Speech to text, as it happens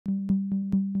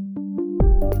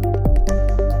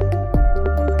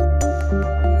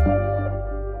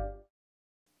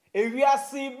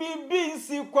Ewiasi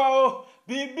BBC kwa o,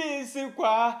 BBC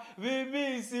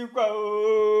kwa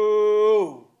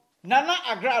o. Nana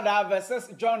Agradaa versus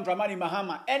John Dramani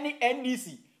Mahama, any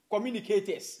NDC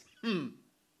communicators.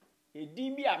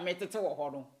 Edimbi a metete wo ho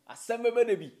no, asemme be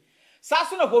debi.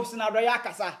 Saso na Hopeson Adorye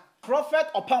akasa, Prophet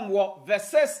Opambour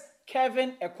versus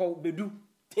Kevin Bedu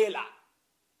Taylor.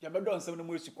 Yabedo nsem no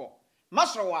mo esuko.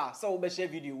 Masrowa se wo be share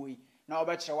video we, na wo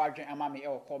be kire wadwen ama me e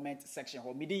comment section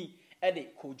ho. Midi Ede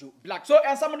Kojo Black. So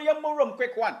and some of the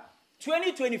quick one.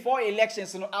 2024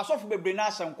 elections no asofu bebre na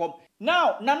asankom.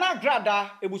 Now Nana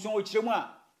Agradaa ebuson ochiremu a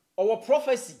owo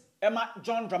prophecy ema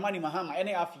John Dramani Mahama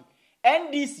ene afi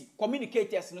NDC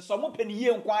communicators no so mo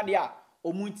peniye nkwade a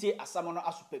omuntie asam no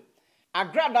asopem.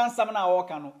 Agradaa nsam na wo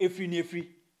ka no efri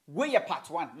we ye part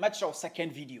 1 match your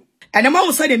second video. And the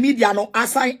man say the media no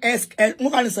assign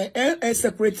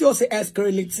secretary or say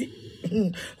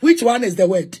escalate. Which one is the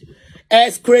word?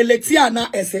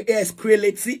 Escalatiana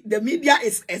escalate. The media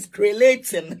is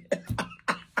escalating.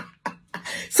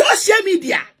 Social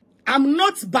media. I'm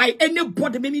not by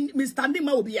anybody. Me standing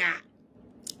my obia.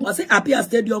 I say Apia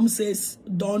Stadium says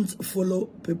don't follow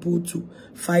people to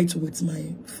fight with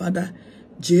my father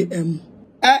JM.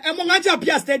 Among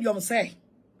Apia Stadium say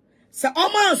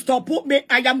Oma stop me.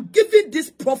 I am giving this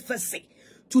prophecy.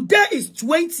 Today is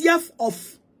 20th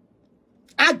of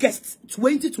August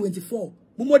 2024.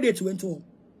 Mumo day 21.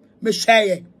 Me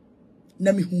share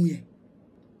na me huye.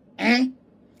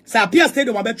 Sa Apia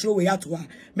Stadium abetro we atwa.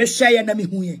 Me share na me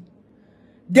huye.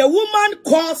 The woman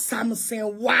called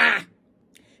Samson Wa.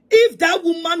 If that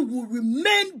woman will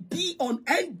be on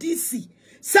NDC,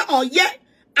 say oh yeah,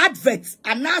 adverts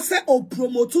and now say oh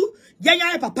promote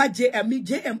yeah papa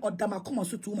JM or Damakoma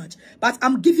so too much. But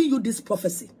I'm giving you this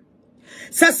prophecy.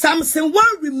 Say Samson Wa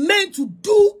remain to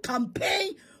do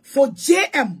campaign for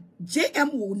JM.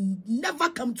 JM will never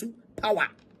come to power.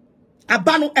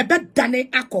 Abano ebe dane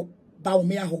ako ba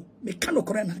omeaho. Me kano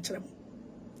kore na chremo.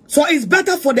 So it's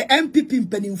better for the MPP in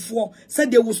Peninfo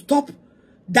said they will stop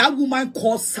that woman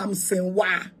called Samson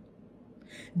Wa.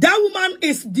 That woman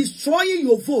is destroying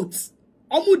your votes.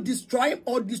 Almost destroying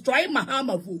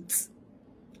Mahama votes.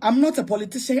 I'm not a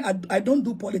politician. I don't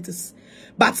do politics.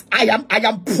 But I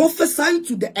am prophesying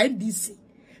to the NDC.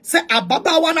 Say Ababa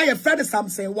wana your friend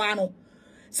Samson Wano.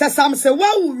 Say Samson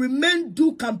Wa will remain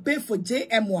do campaign for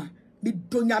JM1.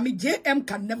 JM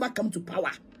can never come to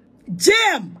power.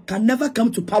 JM can never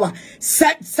come to power.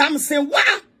 Say Samson Wa.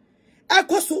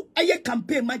 Ekoso aye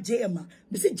campaign ma JM.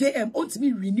 Me say JM want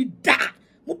me really da.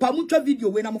 Mo pa mo twa video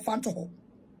we na mo fan to ho.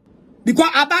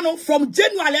 Because abano from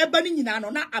January ebani nyina no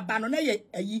na abano na ye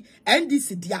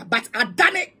NDC dia but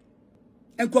adane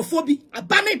enkofobi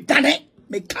abane dane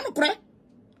me kanokre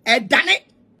e dane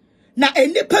na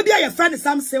enipa bia your friend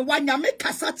Samson Wa nyame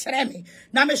kasa kire me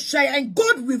na me share and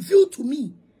God revealed to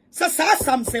me say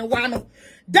Samson Wa no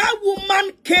that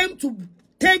woman came to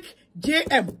take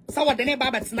JM so what the name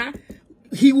babatina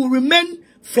he will remain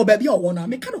for baby or one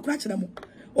me kanokra kire mo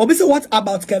obi say what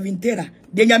about Kevin Taylor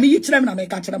de nyame yi kire me na me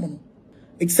ka kire mo no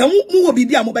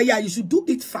you should do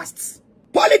it fast.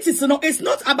 Politics, you know, it's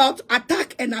not about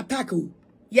attack and attack.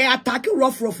 Yeah, attack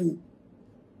rough.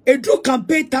 A true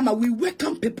campaign time, we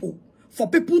welcome people for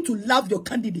people to love your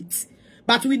candidates.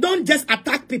 But we don't just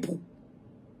attack people.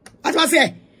 That's what I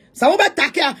say. Some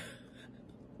attack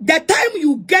the time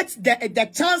you get the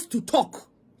chance to talk.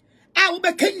 I will be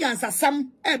Kenyans as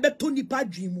some Tony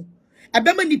Padrimu. A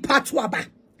Bemani Patuaba.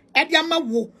 Ediama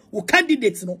wo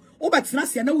candidates no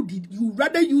obetenasia na wodi you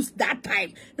rather use that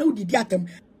time na wodi atem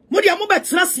modi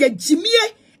amobetenasia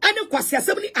jimie ene kwase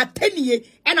asem ni atenie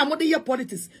ena modi ye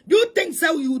politics. Do you think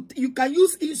so you can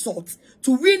use insults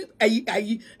to win a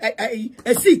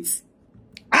seat?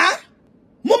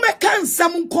 Mome kan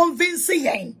some convince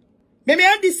yen me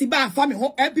NDC ba fa me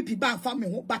ho MPP ba fa me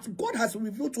ho but God has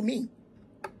revealed to me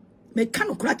me kan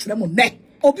okra kire mo ne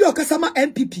obi okasama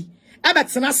MPP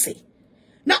abetenase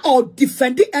now, all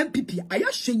defending MPP, I am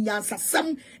shenyansa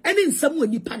some and in some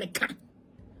when you panic.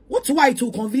 What's why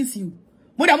to convince you?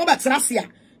 More about Rasia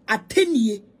at 10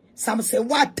 years, some say,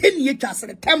 what 10 years at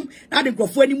a time, now they go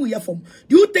for any more from.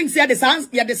 Do you think they are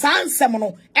the sound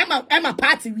seminal? Emma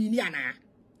party, Rihanna?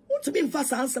 What to be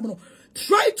fast and seminal?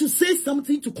 Try to say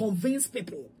something to convince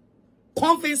people.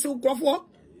 Convince you, Grofo?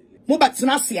 Mobat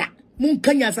Rasia, Moon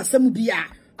Kenyans, a semubia,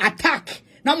 attack.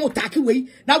 Now more tacky way,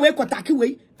 now we go tacky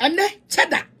way, and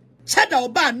cheddar or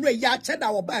ban way ya, cheddar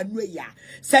or ban way ya.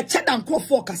 Say cheddar and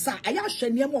crop kasa, I am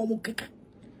shania more mukaka.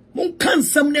 Mon can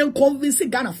some name convince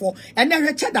Ghana for, and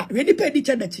then cheddar, ready pay the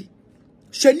cheddar.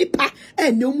 Shenipa,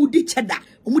 and no moody cheddar,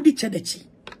 cheddar.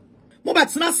 Mo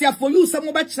betena for you some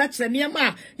mo be chire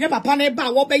niema ye papa na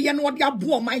ba wo be ye no de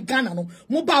abo my Ghana no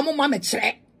mo ba mo ma me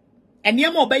chire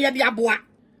eniema obeye de aboa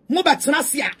mo betena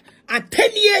sia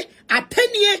atenie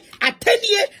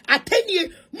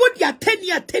mo di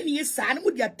atenie sa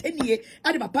mo di atenie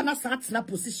ade papa na sa tena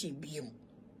position biem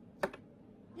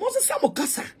mo se sa mo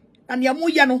kasa and ya mo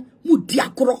ye no mo di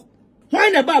akoro why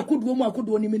na ba akuduo mo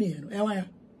akuduo ni me ne no e wan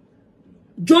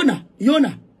Jonah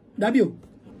Dabio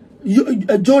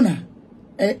Jonah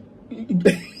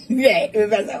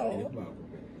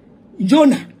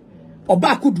Jonah oba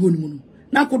akuduo ni mu no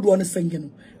na akuduo ne senge no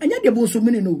anya de bo so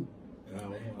mene no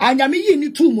anya me yi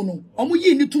ni tu mu no omo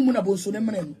yi ni tu mu na bo so ne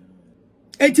mene no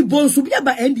enti bonsu bia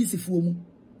ba NDC fuo mu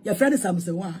ya friend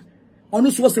Samson wa ono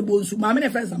so se bonsu ma me ne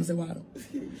friend Samson wa no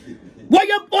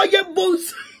boye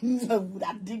bonsu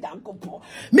that did ankopo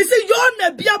me say yo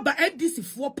na bia ba NDC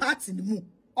fuo party ni mu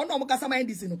ono mo kasa ma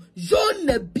NDC no yo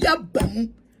na bia ba mu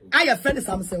aya friend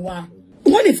Samson wa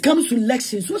when it comes to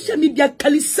elections social media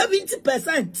carry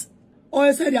 70%. Oh,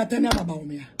 I said, "You're about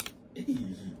me."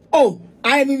 Oh,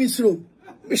 I am Miss Rowe.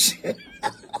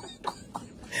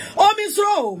 Oh, Miss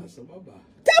Rowe.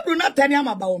 Tell not telling him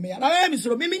about me. I am Miss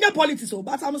Rowe. Me politics,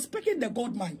 but I'm speaking the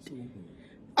God mind.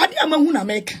 I am a woman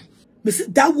maker.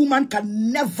 That woman can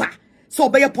never so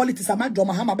obey politics. I'm not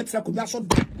Mahama better commercial.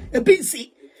 A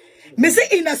busy. Me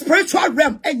say in a spiritual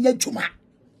realm, and yet chuma.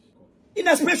 In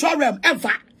a spiritual realm,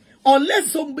 ever.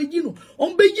 Unless somebody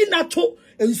na to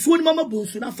and soon mama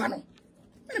bonsu na fano.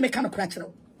 Me kind of crack it.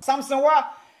 Samson wa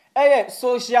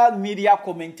social media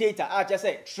commentator. I just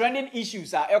say trending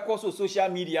issues are also social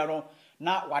media no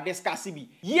na wa discuss bi.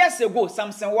 Years ago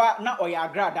Samson wa na oya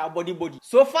Agradaa body.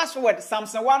 So fast forward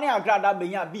Samson wa na Agradaa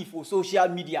benya beef for social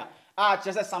media. I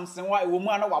just say Samson wa e wo mu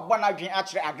na wa bona dwen a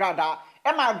kire Agradaa.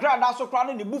 E ma Agradaa so kra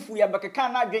no ne bufu ya bekeka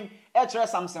na dwen e kire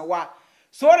Samson wa.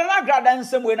 So the Agradaa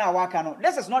nsem we na waka no.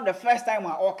 This is not the first time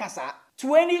I okasa.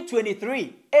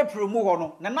 2023 April mu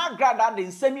hono na Agradaa de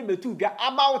nsemi betu bia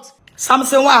about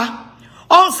Samson wa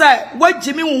on say what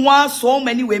Jimmy want so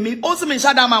many women also me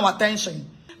shada man attention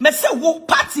me say wo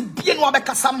party bie no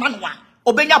abekasa man wa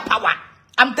obenya power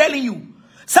I'm telling you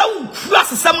say wo cross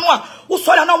sem no a wo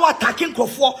so na wo attacking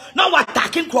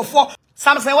crofo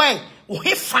Samson wa wo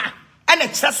hefa ene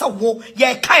kyerese wo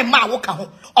ye kai ma wo ka ho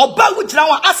oba wo gyina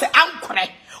wo ase ankore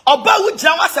oba wo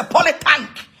gyina wo ase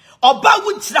polytank oba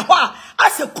wo gyina ho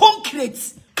as a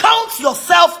concrete. Count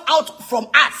yourself out from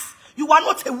us. You are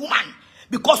not a woman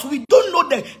because we don't know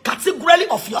the category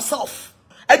of yourself.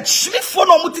 A chimi for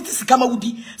no mutiti sikama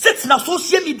wudi. Set na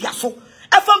social media so.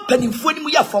 Efam penimfo ni mu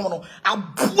ya fom no.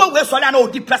 Abuwa we so na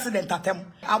odi president atem.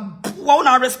 Abuwa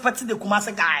na respect the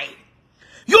Kumasi guy.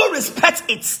 You respect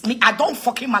it. Me I don't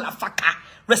fucking malafaka.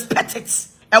 Respect it.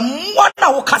 And what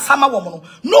na wo kasama woman.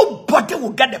 Nobody will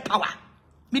get the power.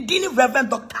 Me dini Reverend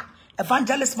Doctor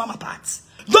Evangelist Mama Parts.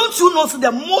 Don't you know so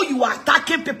the more you are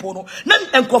attacking people no then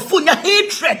enkofunya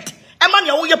hatred ema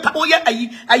na oye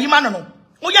ayi man no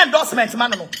oye endorsement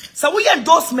man no so we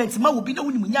endorsement man will be the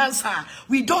woni nyansa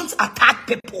we don't attack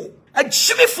people a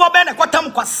jimi for be na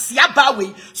kwatam kwasia ba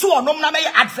we so onom na me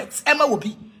adverts ema will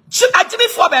be jimi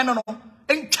for be no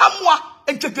entwamwa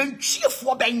entwetwentwie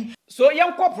for ben so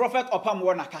yenko prophet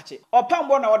Opambour na kache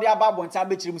Opambour na ode aba bonta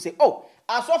bechirim say oh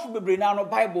asofu bebre na no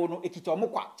Bible no ekito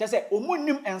omukwa chese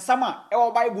omunnim ensama e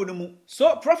wo Bible no mu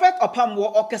so prophet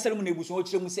Opambour okesere mu na ebuso o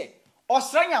kiremu say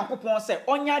osra Nyankopon say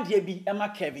onya de bi ema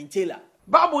Kevin Taylor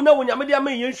Bible na wonyame de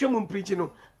ama yenhwemu preach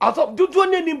no aso dudu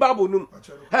ne ni Bible no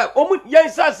omu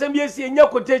yensa asem yesi enya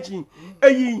kotachi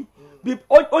eyi bi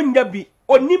onya bi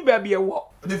onim ba bi ewo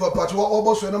Before part what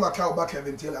almost when I'm a cow back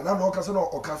Kevin Taylor, and I'm not casting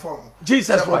or Cafon.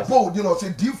 Jesus Christ. You know,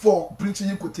 say deep for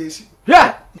preaching quotation.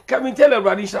 Yeah, Kevin Taylor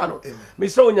Radishano.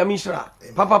 Mr. Onyamishra,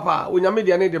 Papa,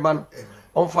 Onyamidi and the man.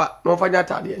 On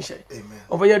Fanyata, the Anshe. Amen.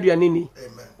 On Fanyadianini.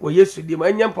 Amen. Well, yes, the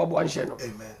Manyam Pabo Ansheno.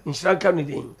 Amen. In Sri Lanka,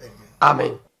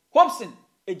 Amen. Hopeson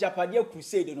Adorye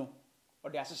Crusade, no,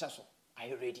 or the association. Are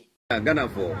you ready? Ghana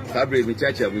for Fabric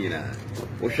Church of Mina.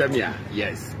 Oshamia,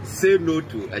 yes. Say no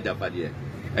to Agyapadeɛ.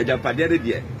 Agyapadeɛ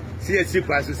de CSC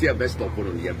price to see a best stop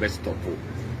on your best stop.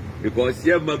 Because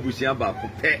here Mabusia ba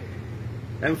pɛ.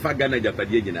 Emfa Ghana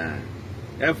Agyapadeɛ nyina.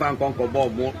 Emfa nkonko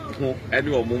bɔ mo ho ɛne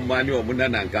ɔmo ma ne ɔmo na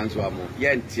nankanso amo. Ye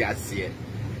nti aseɛ.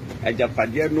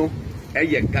 Agyapadeɛ no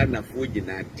ɛyɛ Ghana fo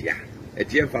nyina dia.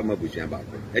 Ɛti emfa Mabusia ba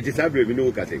ko. Ɛti Fabric mi no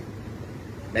wo kase.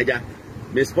 Agya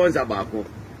me sponsor ba ko.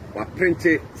 Wa print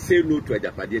say no to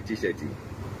Agyapadeɛ t-shirt.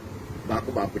 Ba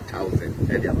ko 1,000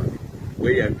 ɛdia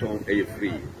we are told a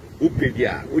free.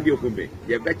 Upedia, Udiokumbe,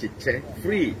 ye betche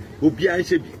free,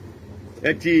 Ubian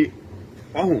and tea.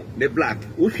 Oh, the black,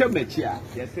 Usha Mechia,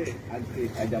 yes,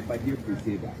 Anti-Agyapadeɛ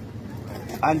Crusader.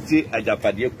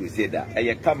 Anti-Agyapadeɛ Crusade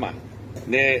ɛyɛ kama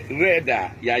ne red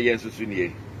a ya yensusu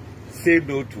nie say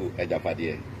no to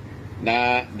Agyapadeɛ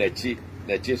na nachi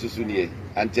susu nie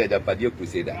Anti-Agyapadeɛ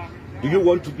Crusade. Do you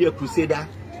want to be a crusader?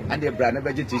 And the brand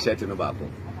never t-shirt no bako.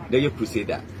 They are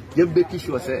crusader. You make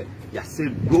sure say you say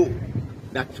go.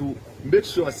 That to make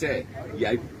sure say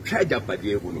you try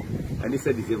Agyapadeɛ no. And he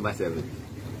said December 7th.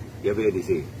 You very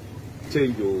say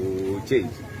change.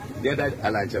 The other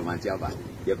Alancha Mantiaba.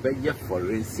 You better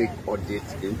forensic audit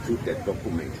into the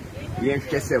document. You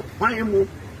just say why mo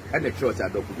and the church are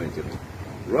documented.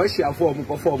 Russia form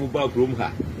back room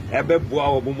ha. Ebe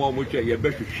boa wo mo mo twa ye be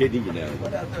hwehwe ni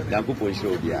nyina. Danko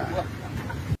ponhiro bia.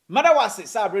 Madawase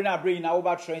Sabrina Brain na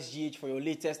over TRENDSGH for your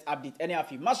latest update. Any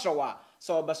of you mashawa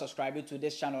so be subscribe to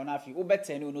this channel na fi obe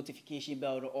turn your notification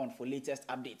bell on for latest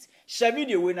updates. Share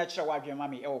video we na share wadwe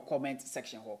mami e comment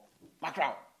section ho.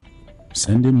 Macrow.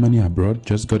 Sending money abroad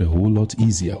just got a whole lot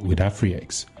easier with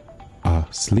Afriex. Our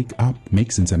sleek app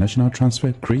makes international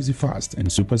transfer crazy fast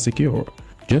and super secure.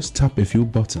 Just tap a few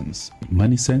buttons,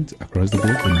 money sent across the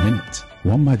globe in minutes.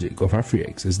 One magic of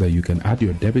Afriex is that you can add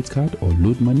your debit card or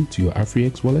load money to your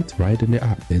Afriex wallet right in the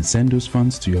app, then send those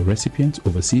funds to your recipient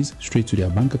overseas straight to their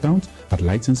bank account at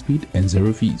lightning speed and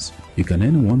zero fees. You can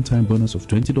earn a one-time bonus of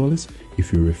 $20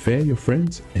 if you refer your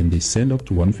friends and they send up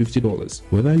to $150.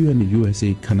 Whether you're in the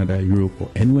USA, Canada, Europe or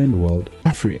anywhere in the world,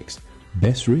 Afriex.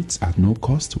 Best rates at no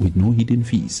cost with no hidden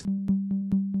fees.